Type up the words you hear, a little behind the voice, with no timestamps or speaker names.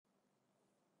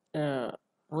Uh,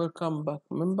 Welcome back,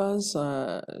 members.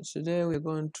 Today we're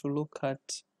going to look at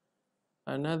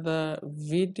another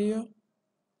video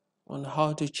on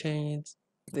how to change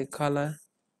the color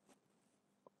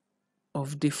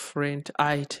of different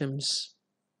items.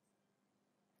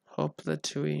 Hope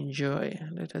that you enjoy.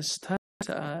 Let us start.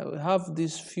 We have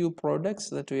these few products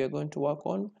that we are going to work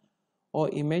on, or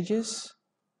images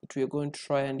that we are going to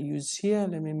try and use here.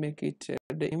 Let me make it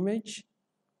the image.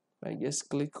 I just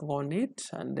click on it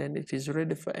and then it is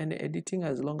ready for any editing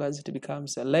as long as it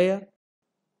becomes a layer.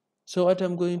 So what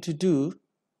I'm going to do,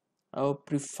 I'll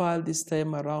prefer this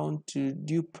time around to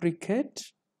duplicate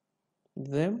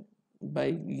them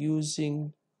by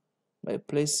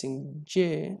placing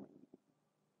J,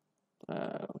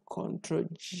 Control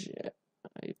J,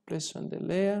 I place on the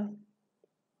layer,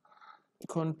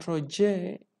 Control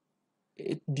J,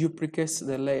 it duplicates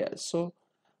the layer. So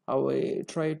I will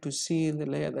try to see the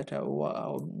layer that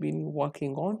I've been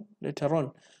working on later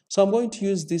on. So I'm going to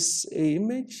use this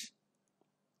image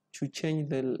to change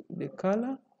the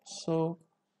color. So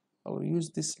I will use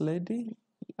this lady.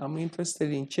 I'm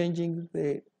interested in changing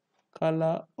the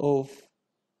color of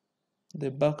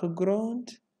the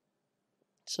background.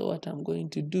 So what I'm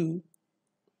going to do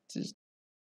is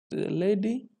the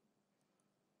lady,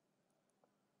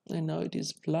 and now it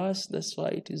is plus, that's why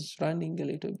it is running a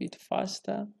little bit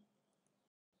faster.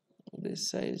 The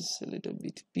size a little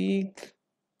bit big.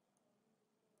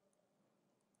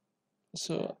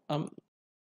 So I'm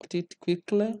put it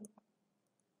quickly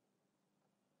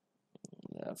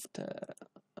after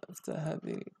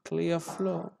having clear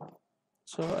flow.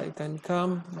 So I can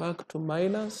come back to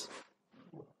minus.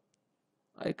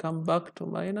 I come back to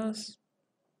minus.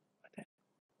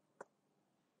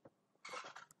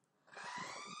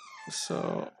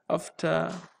 So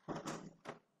after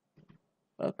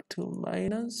back to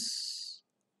minus,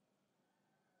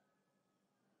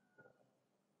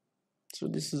 so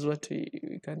this is what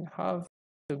we can have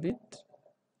a bit.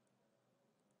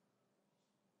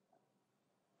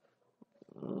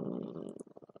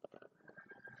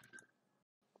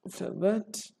 After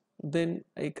that, then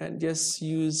I can just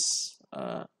use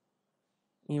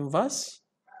inverse.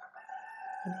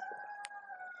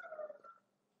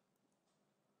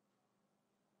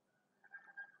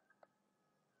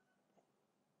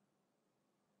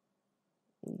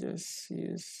 Just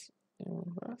use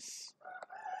inverse.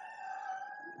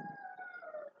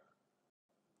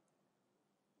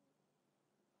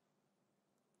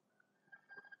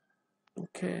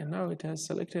 Okay, now it has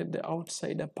selected the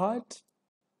outside part.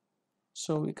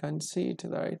 So we can see it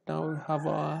right now. We have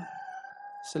our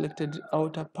selected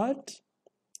outer part.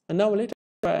 And now let's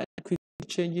try and quickly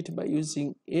change it by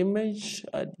using image,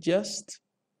 adjust.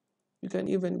 You can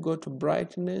even go to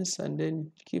brightness and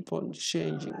then keep on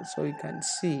changing so you can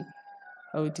see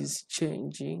how it is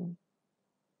changing.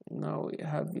 Now we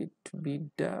have it to be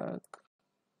dark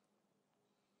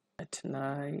at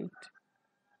night.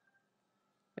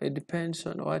 It depends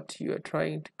on what you are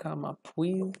trying to come up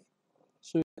with.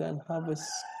 So you can have a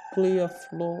clear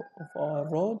flow of our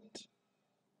rod.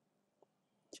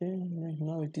 Okay,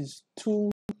 now it is 2.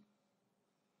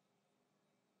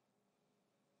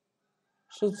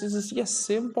 So this is just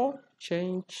simple.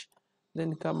 Change,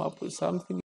 then come up with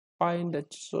something. Find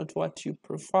that's not what you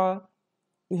prefer.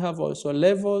 We have also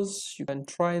levels. You can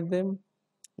try them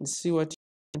and see what you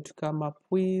want to come up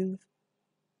with.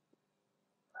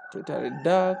 Totally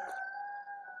dark.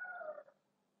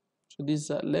 So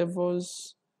these are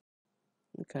levels.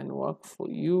 You can work for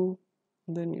you.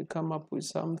 Then you come up with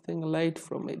something light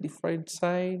from a different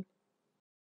side.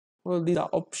 Well, these are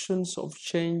options of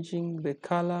changing the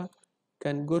color.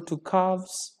 You can go to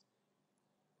curves,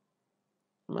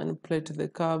 manipulate the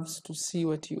curves to see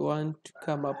what you want to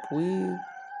come up with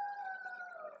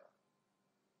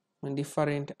on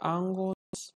different angles.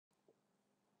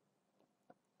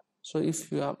 So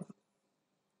if you have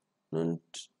not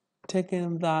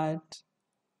taken that,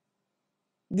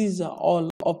 these are all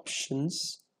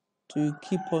options to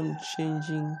keep on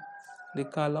changing the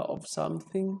color of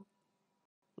something.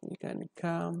 You can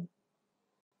come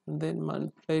and then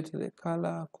manipulate the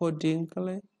color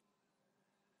accordingly.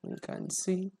 You can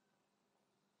see,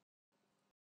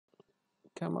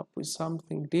 come up with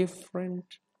something different.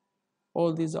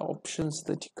 All these are options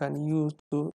that you can use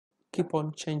to keep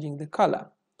on changing the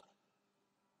color.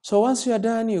 So once you are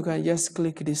done, you can just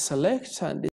click this select,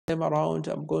 and this time around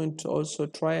I'm going to also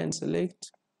try and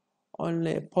select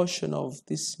only a portion of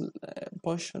this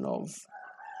portion of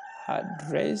her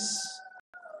dress.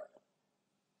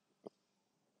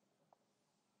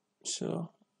 So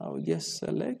I'll just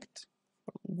select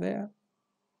from there,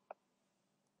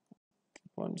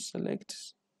 keep on select.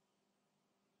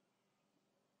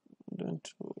 don't,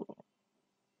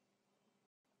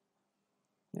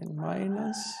 then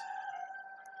minus,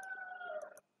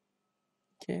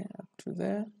 okay, up to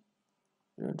there.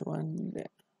 You don't want the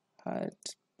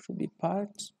heart to be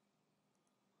part,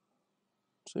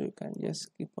 so you can just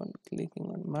keep on clicking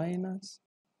on minus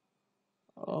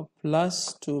or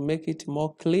plus to make it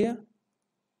more clear.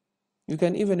 You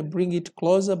can even bring it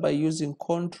closer by using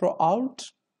Ctrl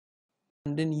Alt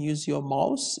and then use your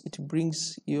mouse. It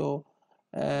brings your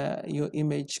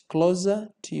image closer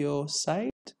to your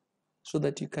side so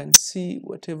that you can see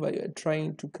whatever you're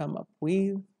trying to come up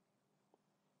with.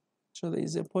 So there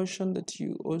is a portion that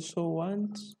you also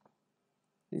want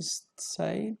this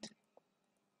side.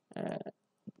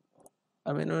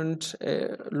 I may not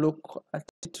look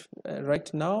at it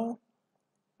right now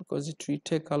because it will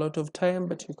take a lot of time,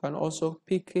 but you can also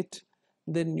pick it.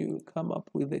 Then you come up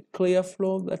with a clear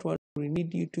flow. That one we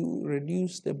need you to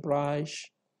reduce the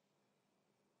brush.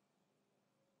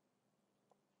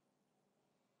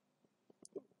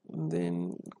 And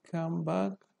then come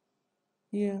back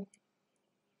here.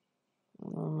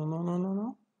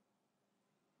 No.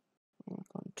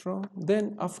 Control.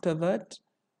 Then after that,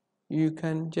 you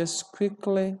can just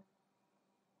quickly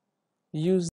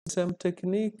use the same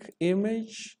technique,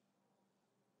 image,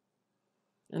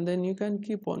 and then you can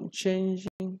keep on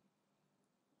changing,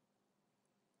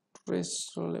 trace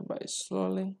slowly by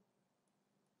slowly.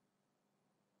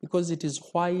 Because it is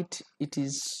white, it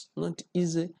is not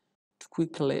easy to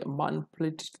quickly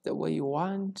manipulate it the way you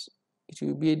want. It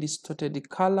will be a distorted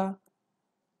color.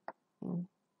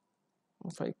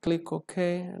 If I click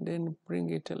OK and then bring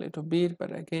it a little bit,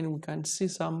 but again we can see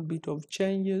some bit of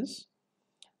changes.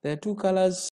 There are two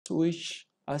colors which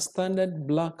are standard,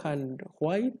 black and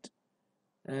white,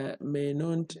 may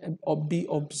not be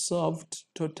observed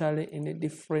totally in a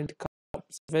different color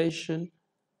observation.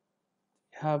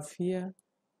 Have here.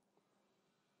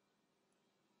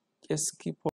 Just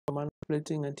keep on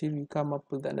manipulating until you come up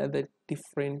with another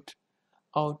different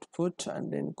output,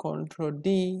 and then Ctrl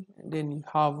D, and then you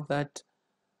have that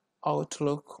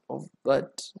outlook of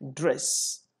that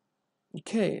dress.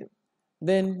 Okay,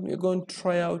 then we're going to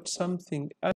try out something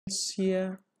else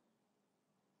here.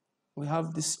 We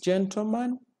have this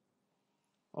gentleman.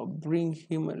 I'll bring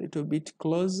him a little bit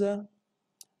closer,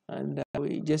 and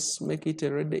we just make it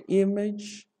a ready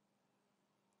image.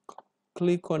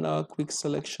 Click on our quick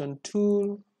selection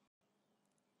tool,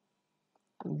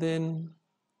 then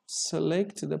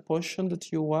select the portion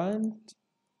that you want.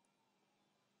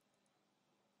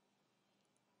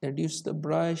 Reduce the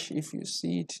brush if you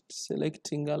see it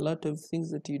selecting a lot of things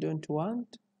that you don't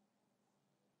want.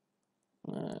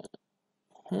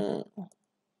 I'm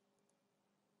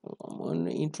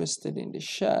only interested in the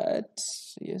shirt.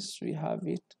 Yes, we have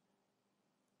it.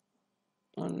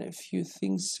 On a few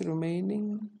things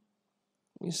remaining.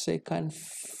 Yes, I can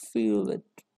feel that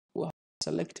we have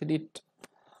selected it.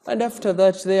 And after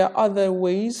that, there are other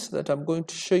ways that I'm going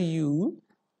to show you.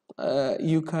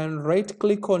 You can right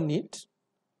click on it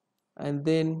and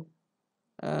then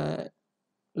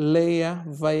layer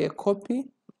via copy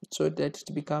so that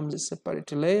it becomes a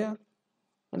separate layer.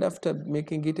 And after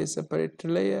making it a separate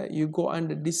layer, you go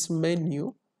under this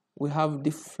menu. We have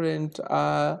different,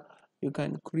 you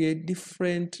can create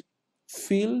different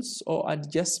fields or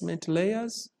adjustment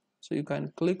layers. So you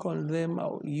can click on them.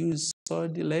 I'll use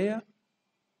solid layer.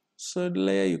 Solid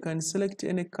layer, you can select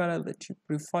any color that you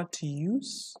prefer to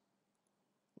use.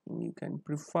 You can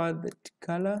prefer that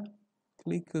color.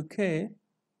 Click OK.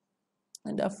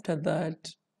 And after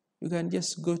that, you can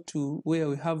just go to where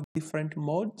we have different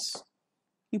modes.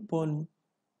 Keep on,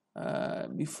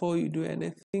 before you do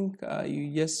anything,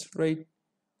 you just right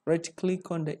click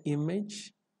on the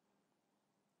image,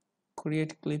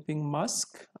 create clipping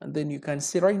mask, and then you can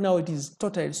see right now it is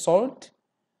totally solid,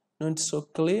 not so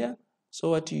clear. So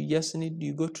what you just need,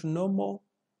 you go to normal,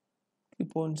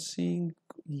 keep on seeing,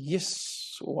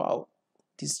 yes, wow,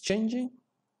 it is changing.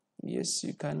 Yes,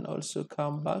 you can also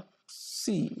come back,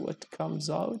 see what comes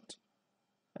out.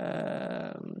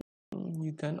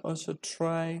 You can also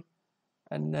try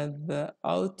another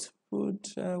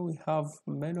output. We have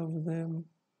many of them.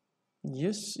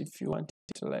 Yes, if you want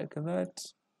it like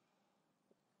that,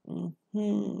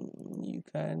 you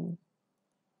can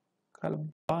color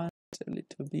band a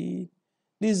little bit.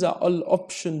 These are all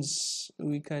options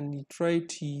we can try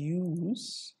to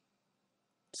use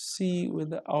to see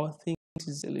whether our thing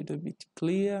is a little bit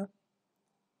clear.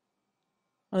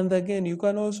 And again, you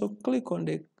can also click on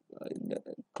the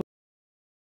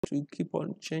to keep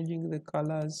on changing the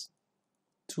colors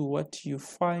to what you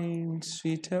find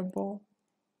suitable.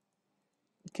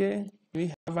 Okay,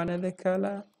 we have another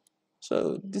color.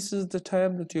 So this is the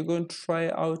time that you're going to try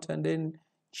out and then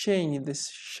change this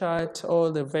shirt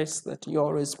or the vest that you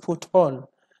always put on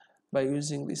by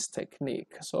using this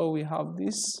technique. So we have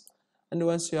this, and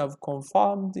once you have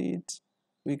confirmed it,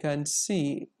 we can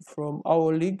see from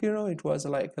our original it was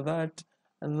like that,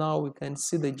 and now we can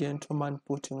see the gentleman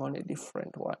putting on a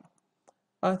different one.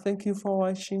 Thank you for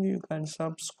watching. You can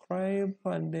subscribe,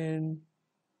 and then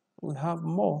we have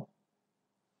more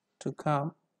to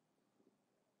come.